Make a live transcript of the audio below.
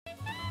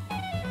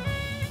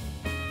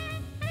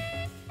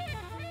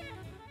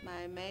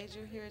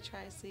major here at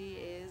Tri-C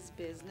is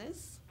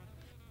business.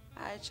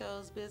 I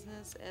chose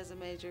business as a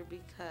major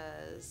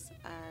because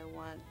I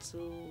want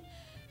to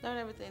learn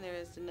everything there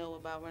is to know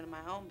about running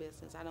my own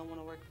business. I don't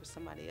want to work for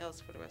somebody else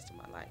for the rest of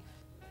my life.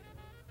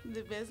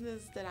 The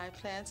business that I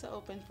plan to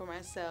open for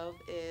myself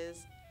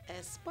is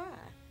a spa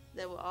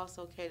that will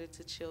also cater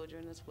to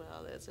children as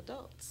well as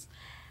adults.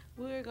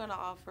 We're going to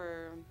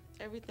offer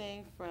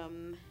everything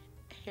from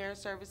hair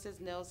services,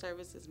 nail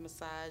services,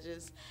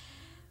 massages,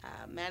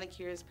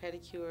 manicures,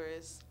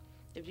 pedicures.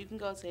 If you can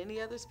go to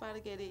any other spa to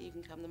get it, you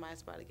can come to my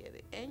spa to get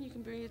it. And you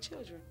can bring your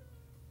children.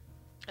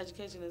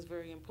 Education is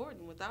very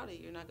important. Without it,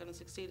 you're not going to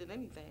succeed at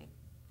anything.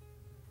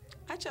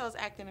 I chose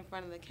acting in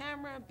front of the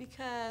camera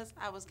because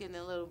I was getting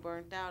a little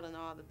burnt out in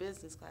all the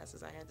business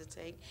classes I had to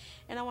take,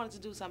 and I wanted to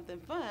do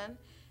something fun.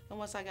 And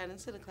once I got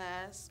into the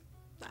class,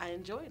 I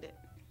enjoyed it.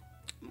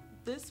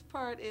 This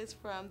part is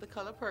from The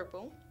Color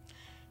Purple,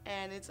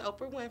 and it's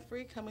Oprah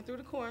Winfrey coming through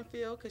the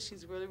cornfield because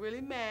she's really,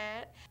 really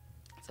mad.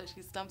 So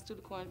she stumps through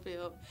the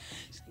cornfield.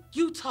 She's like,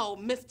 "You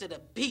told Mister to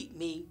beat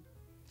me.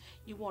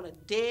 You want a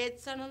dead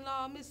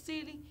son-in-law, Miss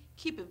Celie?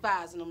 Keep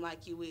advising him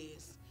like you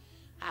is.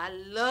 I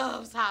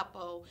loves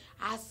Hoppo.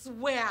 I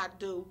swear I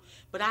do.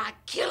 But I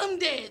kill him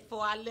dead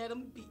before I let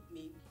him beat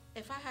me."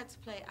 If I had to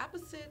play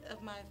opposite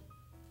of my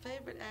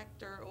favorite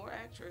actor or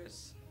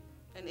actress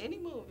in any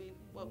movie,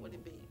 what would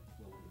it be?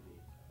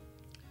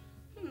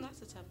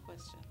 That's a tough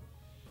question.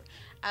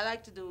 I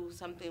like to do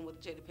something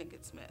with Jada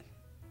Pinkett Smith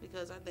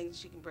because I think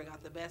she can bring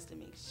out the best in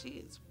me. She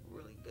is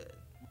really good.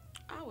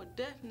 I would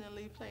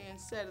definitely play and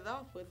set it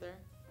off with her.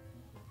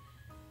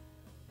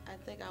 I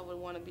think I would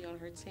want to be on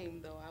her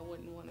team, though. I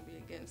wouldn't want to be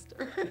against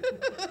her.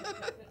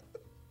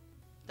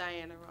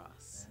 Diana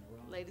Ross.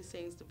 Lady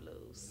Sings the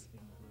Blues.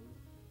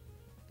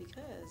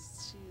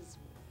 Because she's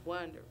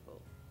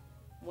wonderful.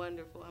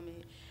 Wonderful. I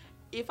mean,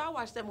 if I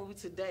watch that movie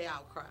today,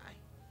 I'll cry.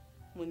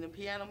 When the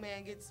piano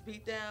man gets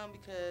beat down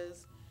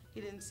because he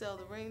didn't sell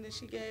the ring that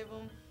she gave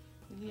him,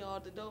 and he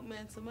owed the dope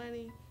man some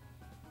money,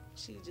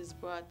 she just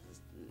brought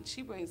this,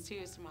 she brings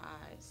tears to my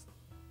eyes.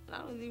 And I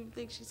don't even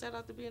think she set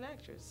out to be an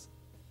actress.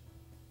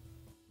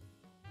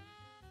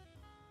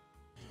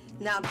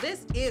 Now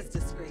this is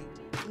discreet.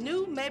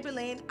 New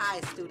Maybelline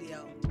Eye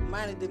Studio.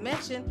 Minor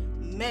dimension,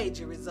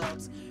 major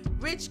results.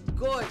 Rich,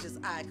 gorgeous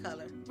eye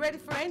color. Ready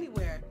for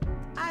anywhere.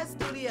 Eye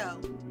Studio.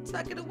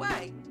 Tuck it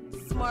away.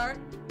 Smart,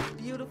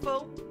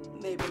 beautiful,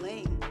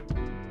 Maybelline.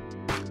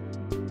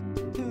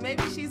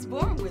 Maybe she's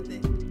born with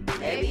it.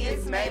 Maybe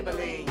it's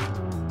Maybelline.